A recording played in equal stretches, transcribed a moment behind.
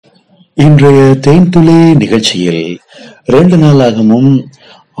இன்றைய தேன்துளி நிகழ்ச்சியில் 2 நாளாகமும்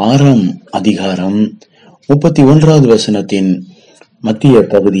 6ஆம் அதிகாரம் 31வது வசனத்தின் மத்திய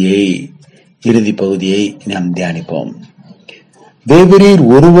பகுதியை, இறுதி பகுதியை நாம் தியானிப்போம். தேவரீர்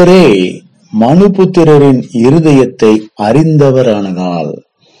ஒருவரே மனுபுத்திரரின் இருதயத்தை அறிந்தவரானதால்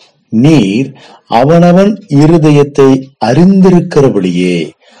நீர் அவனவன் இருதயத்தை அறிந்திருக்கிறபடியே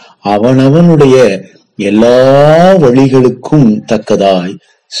அவனவனுடைய எல்லா வழிகளுக்கும் தக்கதாய்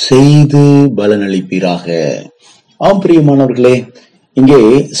செய்து பலனளிப்பீராக. ஆம் பிரியமானவர்களே, இங்கே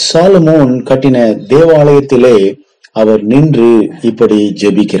சாலமோன் கட்டின தேவாலயத்திலே அவர் நின்று இப்படி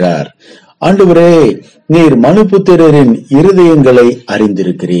ஜெபிக்கிறார். ஆண்டவரே, நீர் மனுபுத்திரரின் இருதயங்களை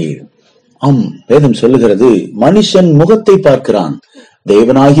அறிந்திருக்கிறீர். ஆம், வேதம் சொல்லுகிறது, மனுஷன் முகத்தை பார்க்கிறான்,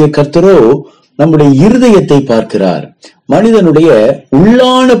 தேவனாகிய கர்த்தரோ நம்முடைய இருதயத்தை பார்க்கிறார். மனிதனுடைய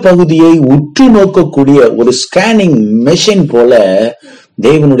உள்ளான பகுதியை உற்று நோக்கக்கூடிய ஒரு ஸ்கேனிங் மெஷின் போல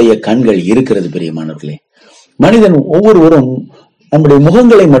தேவனுடைய கண்கள் இருக்கிறது. பிரியமானவர்களே, மனிதன் ஒவ்வொருவரும் நம்முடைய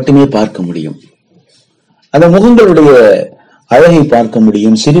முகங்களை மட்டுமே பார்க்க முடியும். அந்த முகங்களுடைய அழகை பார்க்க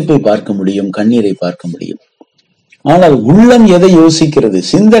முடியும், சிரிப்பை பார்க்க முடியும், கண்ணீரை பார்க்க முடியும். ஆனால் உள்ளம் எதை யோசிக்கிறது,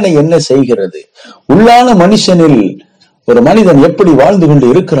 சிந்தனை என்ன செய்கிறது, உள்ளான மனுஷனில் ஒரு மனிதன் எப்படி வாழ்ந்து கொண்டு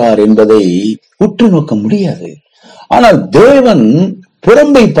இருக்கிறார் என்பதை உற்று நோக்க முடியாது. ஆனால் தேவன்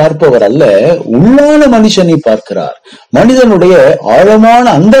புறம்பை பார்ப்பவர் அல்ல, உள்ளான மனுஷனை பார்க்கிறார். மனிதனுடைய ஆழமான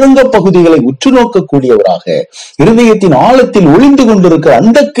அந்தரங்க பகுதிகளை உற்று நோக்கக்கூடியவராக, இருதயத்தின் ஆழத்தில் ஒளிந்து கொண்டிருக்கிற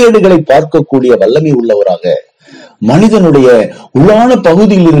அந்த கேடுகளை பார்க்கக்கூடிய வல்லமை உள்ளவராக, மனிதனுடைய உள்ளான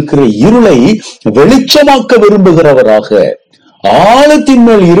பகுதியில் இருக்கிற இருளை வெளிச்சமாக்க விரும்புகிறவராக. ஆழத்தின்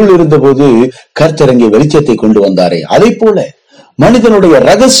மேல் இருள் இருந்த போது கர்த்தர் அங்கே வெளிச்சத்தை கொண்டு வந்தாரே, அதை போல மனிதனுடைய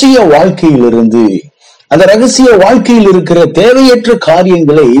ரகசிய வாழ்க்கையிலிருந்து, அந்த ரகசிய வாழ்க்கையில் இருக்கிற தேவையற்ற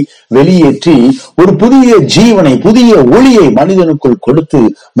காரியங்களை வெளியேற்றி ஒரு புதிய ஜீவனை, புதிய ஒளியை மனிதனுக்குள் கொடுத்து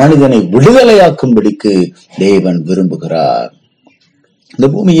மனிதனை விடுதலையாக்கும்படிக்கு தேவன் விரும்புகிறார். இந்த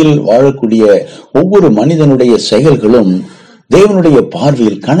பூமியில் வாழக்கூடிய ஒவ்வொரு மனிதனுடைய செயல்களும் தேவனுடைய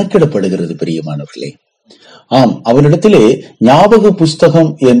பார்வையில் கணக்கிடப்படுகிறது. பிரியமானவர்களே, ஆம், அவரிடத்திலே ஞாபக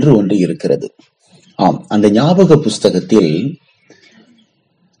புஸ்தகம் என்று ஒன்று இருக்கிறது. ஆம், அந்த ஞாபக புஸ்தகத்தில்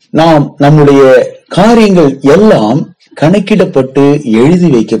நாம் நம்முடைய காரியங்கள் எல்லாம் கணக்கிடப்பட்டு எழுதி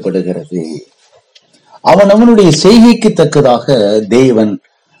வைக்கப்படுகிறது. அவனுடைய செய்கைக்கு தக்கதாக தேவன்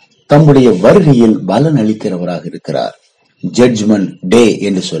தம்முடைய வருகையில் பலன் அளிக்கிறவராக இருக்கிறார். ஜட்ஜ்மெண்ட் டே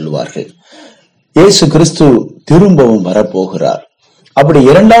என்று சொல்லுவார்கள். இயேசு கிறிஸ்து திரும்பவும் வரப்போகிறார். அப்படி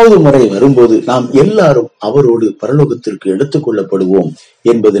 2வது முறை வரும்போது நாம் எல்லாரும் அவரோடு பரலோகத்திற்கு எடுத்துக் கொள்ளப்படுவோம்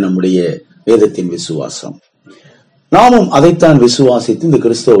என்பது நம்முடைய வேதத்தின் விசுவாசம். நாமும் அதைத்தான் விசுவாசித்து இந்த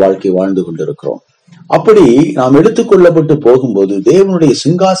கிறிஸ்தவ வாழ்க்கை வாழ்ந்து கொண்டிருக்கிறோம். அப்படி நாம் எடுத்துக்கொள்ளப்பட்டு போகும்போது தேவனுடைய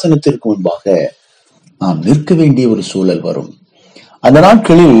சிங்காசனத்திற்கு முன்பாக நாம் நிற்க வேண்டிய ஒரு சூழல் வரும். அந்த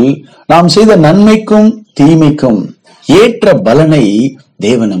நாட்களில் நாம் செய்த நன்மைக்கும் தீமைக்கும் ஏற்ற பலனை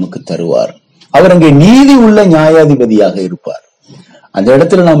தேவன் நமக்கு தருவார். அவர் அங்கே நீதி உள்ள நியாயாதிபதியாக இருப்பார். அந்த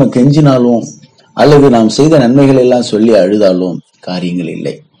இடத்துல நாம கெஞ்சினாலும் அல்லது நாம் செய்த நன்மைகள் எல்லாம் சொல்லி அழுதாலும் காரியங்கள்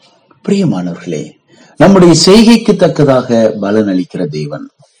இல்லை. பிரியமானவர்களே, நம்முடைய செய்கைக்கு தக்கதாக பலன் அளிக்கிற தேவன்.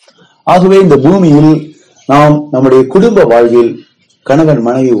 ஆகவே இந்த பூமியில் நாம் நம்முடைய குடும்ப வாழ்வில், கணவன்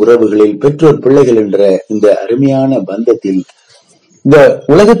மனைவி உறவுகளில், பெற்றோர் பிள்ளைகள் என்ற இந்த அருமையான பந்தத்தில், இந்த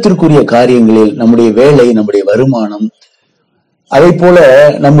உலகத்திற்குரிய காரியங்களில், நம்முடைய வேலை, நம்முடைய வருமானம், அதை போல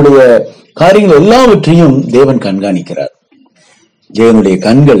நம்முடைய காரியங்கள் எல்லாவற்றையும் தேவன் கண்காணிக்கிறார். தேவனுடைய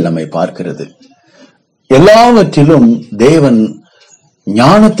கண்கள் நம்மை பார்க்கிறது. எல்லாவற்றிலும் தேவன்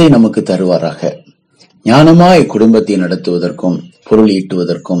ஞானத்தை நமக்கு தருவாராக. ஞானமாய் குடும்பத்தை நடத்துவதற்கும், பொருள்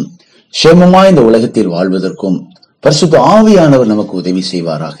ஈட்டுவதற்கும், சேமமாய் இந்த உலகத்தில் வாழ்வதற்கும் பரிசுத்த ஆவியானவர் நமக்கு உதவி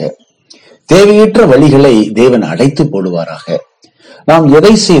செய்வாராக. தேவையற்ற வழிகளை தேவன் அடைத்து போடுவாராக. நாம்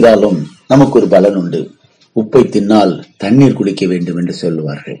எதை செய்தாலும் நமக்கு ஒரு பலன் உண்டு. உப்பை தின்னால் தண்ணீர் குடிக்க வேண்டும் என்று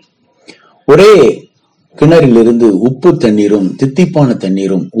சொல்லுவார்கள். ஒரே கிணறிலிருந்து உப்பு தண்ணீரும் தித்திப்பான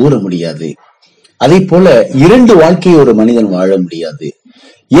தண்ணீரும் ஊற முடியாது. அதை போல 2 வாழ்க்கையை ஒரு மனிதன் வாழ முடியாது.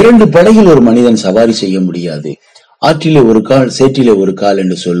 2 படகில் ஒரு மனிதன் சவாரி செய்ய முடியாது. ஆற்றிலே ஒரு கால், சேற்றிலே ஒரு கால்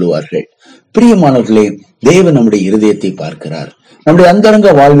என்று சொல்லுவார்கள். பிரியமானவர்களே, தேவன் நம்முடைய இருதயத்தை பார்க்கிறார். நம்முடைய அந்தரங்க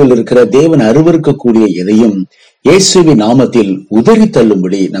வாழ்வில் இருக்கிற தேவன் அருவருக்கக்கூடிய எதையும் இயேசுவின் நாமத்தில் உதறி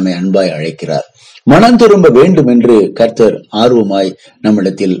தள்ளும்படி நம்மை அன்பாய் அழைக்கிறார். மனம் திரும்ப வேண்டும் என்று கர்த்தர் ஆர்வமாய்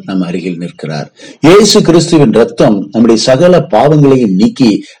நம்மிடத்தில் நம் அருகில் நிற்கிறார். இயேசு கிறிஸ்துவின் ரத்தம் நம்முடைய சகல பாவங்களையும் நீக்கி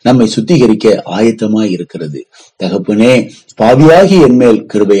நம்மை சுத்திகரிக்க ஆயத்தமாய் இருக்கிறது. தகப்பனே, பாவியாகி என் மேல்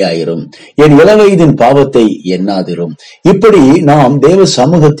கிருபையாயிரும், என் இளவயதின் பாவத்தை எண்ணாதிரும். இப்படி நாம் தேவ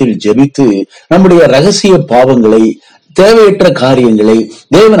சமூகத்தில் ஜெபித்து நம்முடைய ரகசிய பாவங்களை, தேவையற்ற காரியங்களை,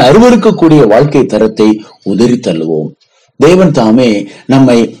 தேவன் அருவருக்கக்கூடிய வாழ்க்கை தரத்தை உதறி தள்ளுவோம். தேவன் தாமே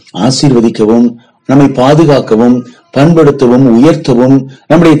நம்மை ஆசீர்வதிக்கவும், நம்மை பாதுகாக்கவும், பண்படுத்தவும், உயர்த்தவும்,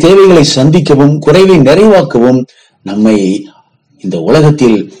 நம்முடைய தேவைகளை சந்திக்கவும், குறைவை நிறைவாக்கவும், நம்மை இந்த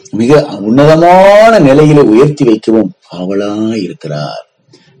உலகத்தில் மிக உன்னதமான நிலையில உயர்த்தி வைக்கவும் ஆவலாய் இருக்கிறார்.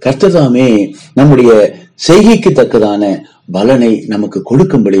 கர்த்தர் தாமே நம்முடைய செய்கைக்கு தக்கதான பலனை நமக்கு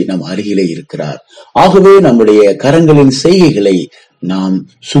கொடுக்கும்படி நம் அருகிலே இருக்கிறார். ஆகவே நம்முடைய கரங்களின் செய்கைகளை நாம்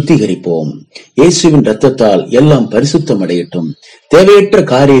சுத்திகரிப்போம். இயேசுவின் இரத்தத்தால் எல்லாம் பரிசுத்தம் அடையட்டும். தேவையற்ற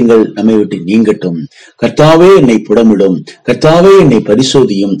காரியங்கள் நம்மை விட்டு நீங்கட்டும். கர்த்தாவே என்னை புடமிடும், கர்த்தாவே என்னை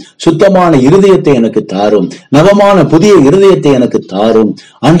பரிசோதியும், சுத்தமான இருதயத்தை எனக்கு தாரும், நவமான புதிய இருதயத்தை எனக்கு தாரும்.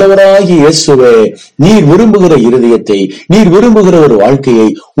 ஆண்டவராகிய இயேசுவே, நீர் விரும்புகிற இருதயத்தை, நீர் விரும்புகிற ஒரு வாழ்க்கையை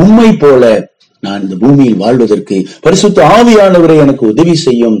உம்மை போல நான் இந்த பூமியில் வாழ்வதற்கு பரிசுத்த ஆவியானவரை எனக்கு உதவி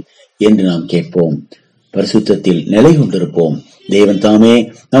செய்யும் என்று நாம் கேட்போம். பரிசுத்தத்தில் நிலை கொண்டிருப்போம். தேவன் தாமே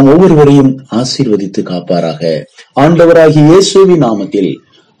நாம் ஒவ்வொருவரையும் ஆசீர்வதித்து காப்பாராக. ஆண்டவராகிய இயேசுவின் நாமத்தில்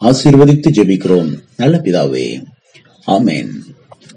ஆசீர்வதித்து ஜெபிக்கிறோம் நல்ல பிதாவே, ஆமென்.